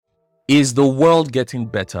Is the world getting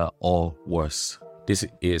better or worse? This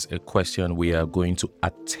is a question we are going to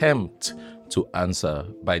attempt to answer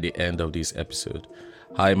by the end of this episode.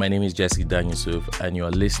 Hi, my name is Jesse Dan Yusuf, and you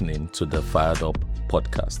are listening to the Fired Up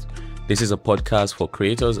Podcast. This is a podcast for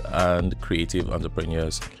creators and creative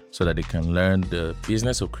entrepreneurs so that they can learn the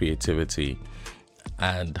business of creativity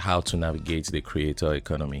and how to navigate the creator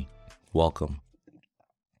economy. Welcome.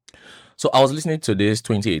 So I was listening to this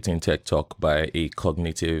 2018 Tech Talk by a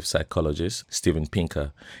cognitive psychologist, Steven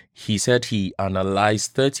Pinker. He said he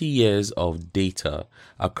analyzed 30 years of data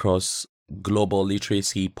across global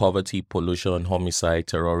literacy, poverty, pollution, homicide,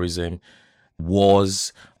 terrorism,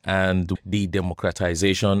 wars, and the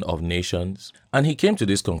democratization of nations. And he came to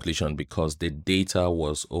this conclusion because the data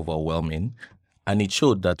was overwhelming, and it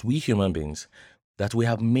showed that we human beings, that we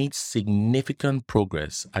have made significant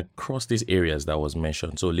progress across these areas that was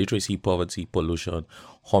mentioned. So literacy, poverty, pollution,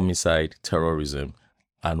 homicide, terrorism,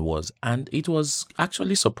 and it was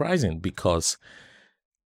actually surprising because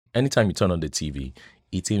anytime you turn on the TV,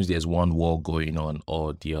 it seems there's one war going on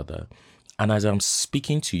or the other. And as I'm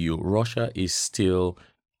speaking to you, Russia is still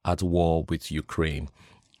at war with Ukraine.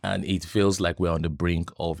 And it feels like we're on the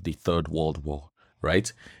brink of the Third World War,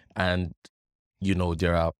 right? And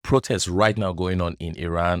there are protests right now going on in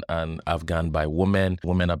Iran and Afghan by women.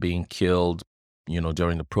 Women are being killed,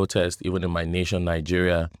 during the protest. Even in my nation,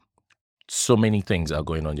 Nigeria, so many things are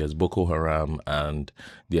going on. There's Boko Haram and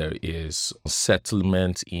there is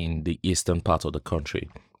settlement in the eastern part of the country.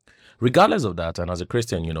 Regardless of that, and as a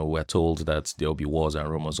Christian, we're told that there'll be wars and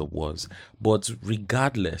rumors of wars. But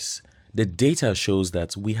regardless, the data shows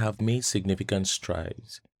that we have made significant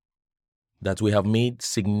strides, that we have made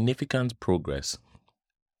significant progress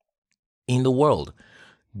in the world.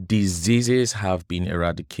 Diseases have been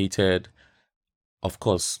eradicated. Of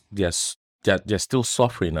course, they're still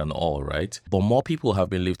suffering and all, right? But more people have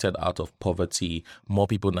been lifted out of poverty. More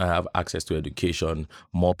people now have access to education.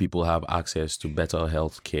 More people have access to better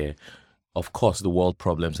health care. Of course, the world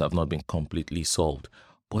problems have not been completely solved.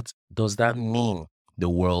 But does that mean the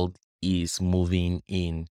world is moving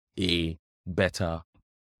in a better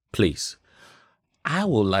place? I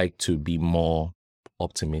would like to be more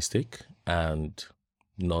optimistic and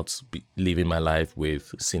not be living my life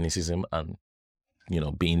with cynicism and,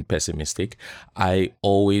 being pessimistic. I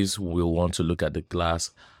always will want to look at the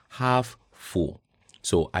glass half full.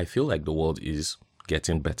 So I feel like the world is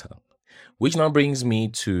getting better, which now brings me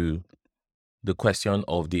to the question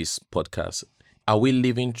of this podcast. Are we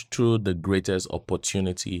living through the greatest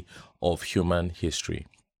opportunity of human history?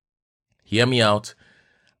 Hear me out.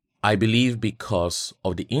 I believe because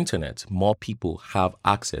of the internet, more people have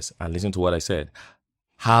access, and listen to what I said,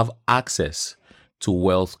 have access to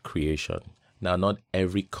wealth creation. Now, not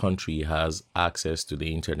every country has access to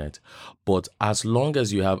the internet, but as long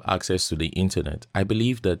as you have access to the internet, I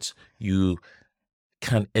believe that you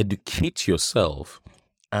can educate yourself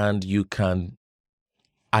and you can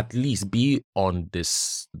at least be on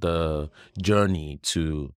the journey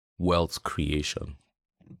to wealth creation.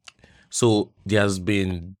 So there's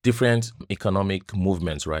been different economic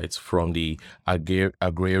movements, right? From the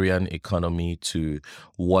agrarian economy to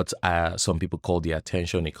what some people call the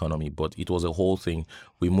attention economy, but it was a whole thing.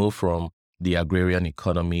 We moved from the agrarian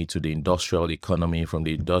economy to the industrial economy, from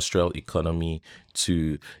the industrial economy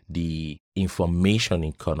to the information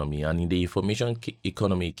economy. And in the information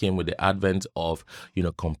economy, it came with the advent of,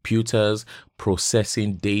 computers,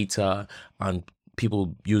 processing data, and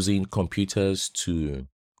people using computers to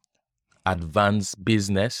advance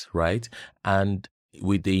business, right? And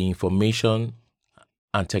with the information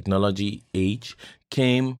and technology age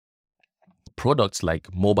came products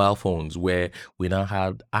like mobile phones, where we now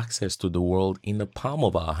have access to the world in the palm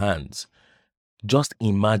of our hands. Just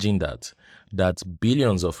imagine that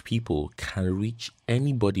billions of people can reach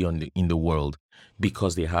anybody in the world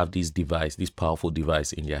because they have this powerful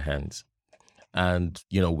device in their hands. And,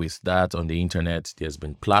 with that on the internet, there's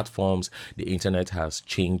been platforms. The internet has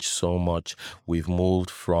changed so much. We've moved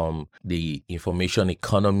from the information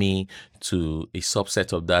economy to a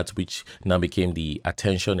subset of that, which now became the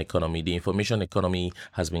attention economy. The information economy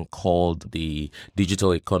has been called the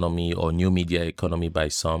digital economy or new media economy by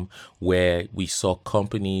some, where we saw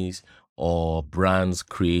companies or brands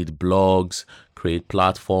create blogs, create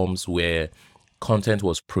platforms where content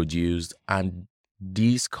was produced, and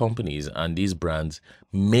these companies and these brands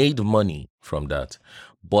made money from that.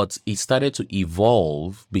 But it started to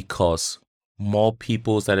evolve because more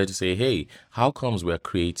people started to say, hey, how comes we're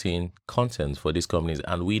creating content for these companies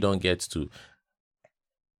and we don't get to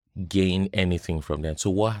gain anything from them?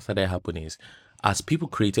 So what started happening is, as people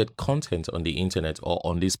created content on the internet or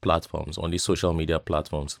on these platforms, on these social media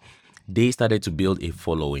platforms, they started to build a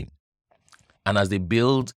following. And as they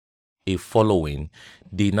build a following,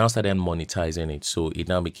 they now started monetizing it. So it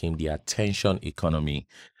now became the attention economy,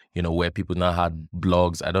 where people now had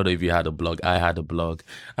blogs. I don't know if you had a blog. I had a blog.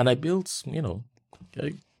 And I built, there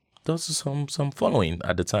was some following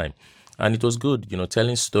at the time. And it was good,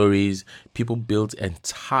 telling stories. People built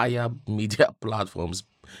entire media platforms.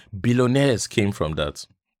 Billionaires came from that.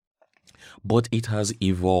 But it has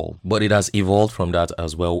evolved. But it has evolved from that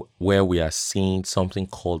as well, where we are seeing something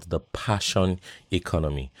called the passion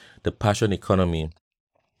economy. The passion economy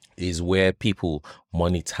is where people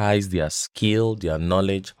monetize their skill, their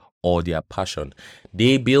knowledge, or their passion.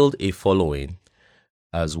 They build a following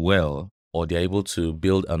as well, or they're able to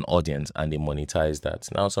build an audience and they monetize that.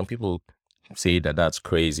 Now, some people say that that's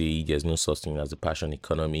crazy. There's no such thing as the passion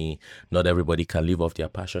economy. Not everybody can live off their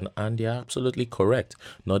passion, and they're absolutely correct.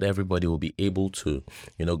 Not everybody will be able to.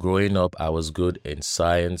 Growing up, I was good in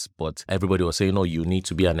science, but everybody was saying, "Oh, you need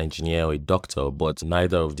to be an engineer or a doctor," but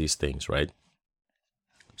neither of these things, right?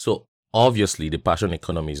 So obviously, the passion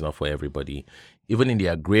economy is not for everybody. Even in the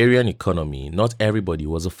agrarian economy, not everybody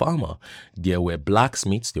was a farmer. There were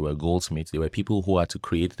blacksmiths, there were goldsmiths, there were people who had to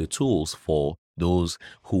create the tools for those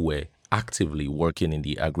who were actively working in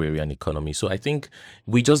the agrarian economy. So I think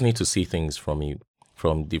we just need to see things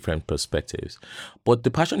from different perspectives. But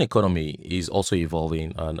the passion economy is also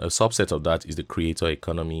evolving, and a subset of that is the creator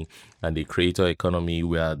economy. And the creator economy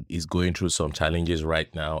is going through some challenges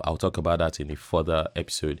right now. I'll talk about that in a further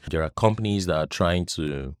episode. There are companies that are trying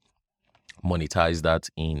to monetize that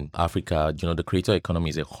in Africa. The creator economy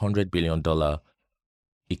is $100 billion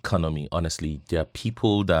economy. Honestly, there are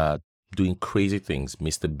people that are doing crazy things.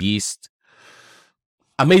 Mr. Beast,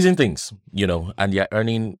 amazing things, and they're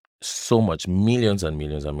earning so much, millions and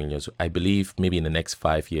millions and millions. I believe maybe in the next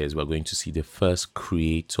 5 years, we're going to see the first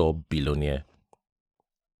creator billionaire.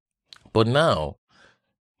 But now,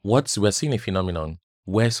 we're seeing a phenomenon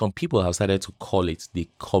where some people have started to call it the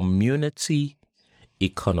community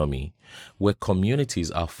economy, where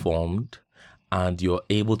communities are formed and you're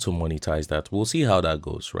able to monetize that. We'll see how that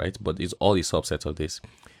goes, right? But it's all the subset of this.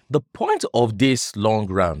 The point of this long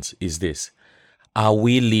rant is this: are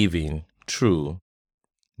we living through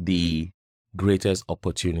the greatest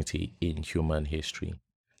opportunity in human history?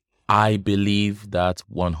 I believe that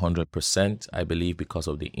 100%. I believe because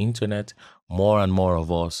of the internet, more and more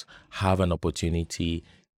of us have an opportunity,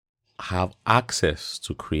 have access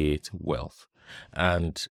to create wealth.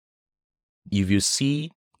 And if you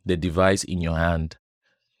see the device in your hand,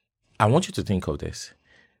 I want you to think of this.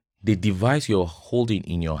 The device you're holding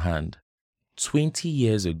in your hand, 20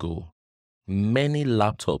 years ago, many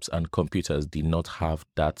laptops and computers did not have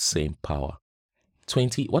that same power.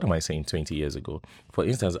 20 years ago? For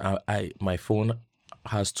instance, my phone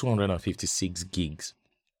has 256 gigs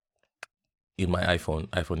in my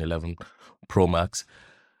iPhone 11 Pro Max.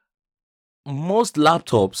 Most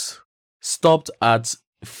laptops stopped at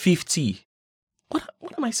 50.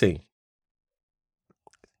 What am I saying?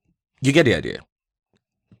 You get the idea.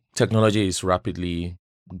 Technology is rapidly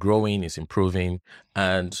growing, it's improving,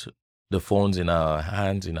 and the phones in our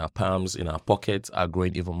hands, in our palms, in our pockets are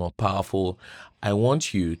growing even more powerful. I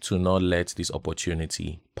want you to not let this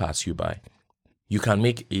opportunity pass you by. You can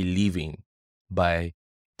make a living by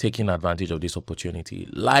taking advantage of this opportunity.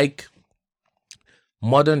 Like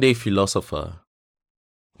modern day philosopher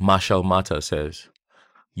Marshall Mathers says,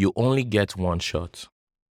 you only get one shot.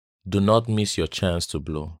 Do not miss your chance to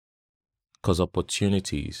blow, because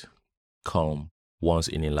opportunities come once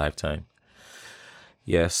in a lifetime.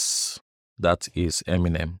 Yes, that is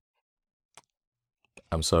Eminem.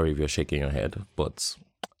 I'm sorry if you're shaking your head, but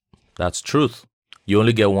that's truth. You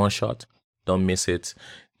only get one shot. Don't miss it.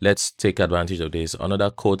 Let's take advantage of this. Another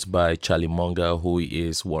quote by Charlie Munger, who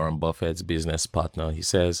is Warren Buffett's business partner. He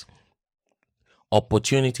says,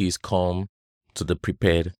 opportunities come to the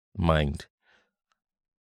prepared mind.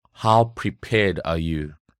 How prepared are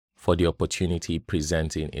you for the opportunity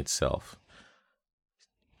presenting itself?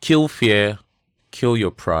 Kill fear, kill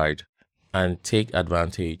your pride, and take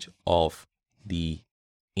advantage of the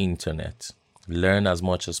internet. Learn as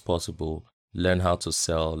much as possible. Learn how to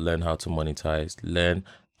sell, learn how to monetize, learn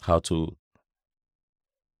how to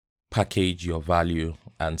package your value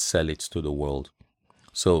and sell it to the world.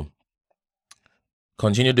 So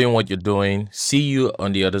continue doing what you're doing. See you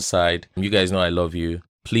on the other side. You guys know I love you.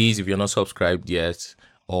 Please, if you're not subscribed yet,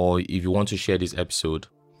 or if you want to share this episode,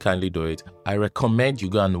 kindly do it. I recommend you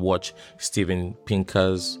go and watch Steven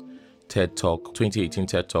Pinker's TED Talk, 2018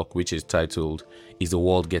 TED Talk, which is titled, Is the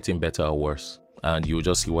World Getting Better or Worse? And you'll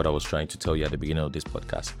just see what I was trying to tell you at the beginning of this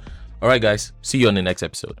podcast. All right, guys. See you on the next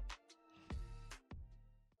episode.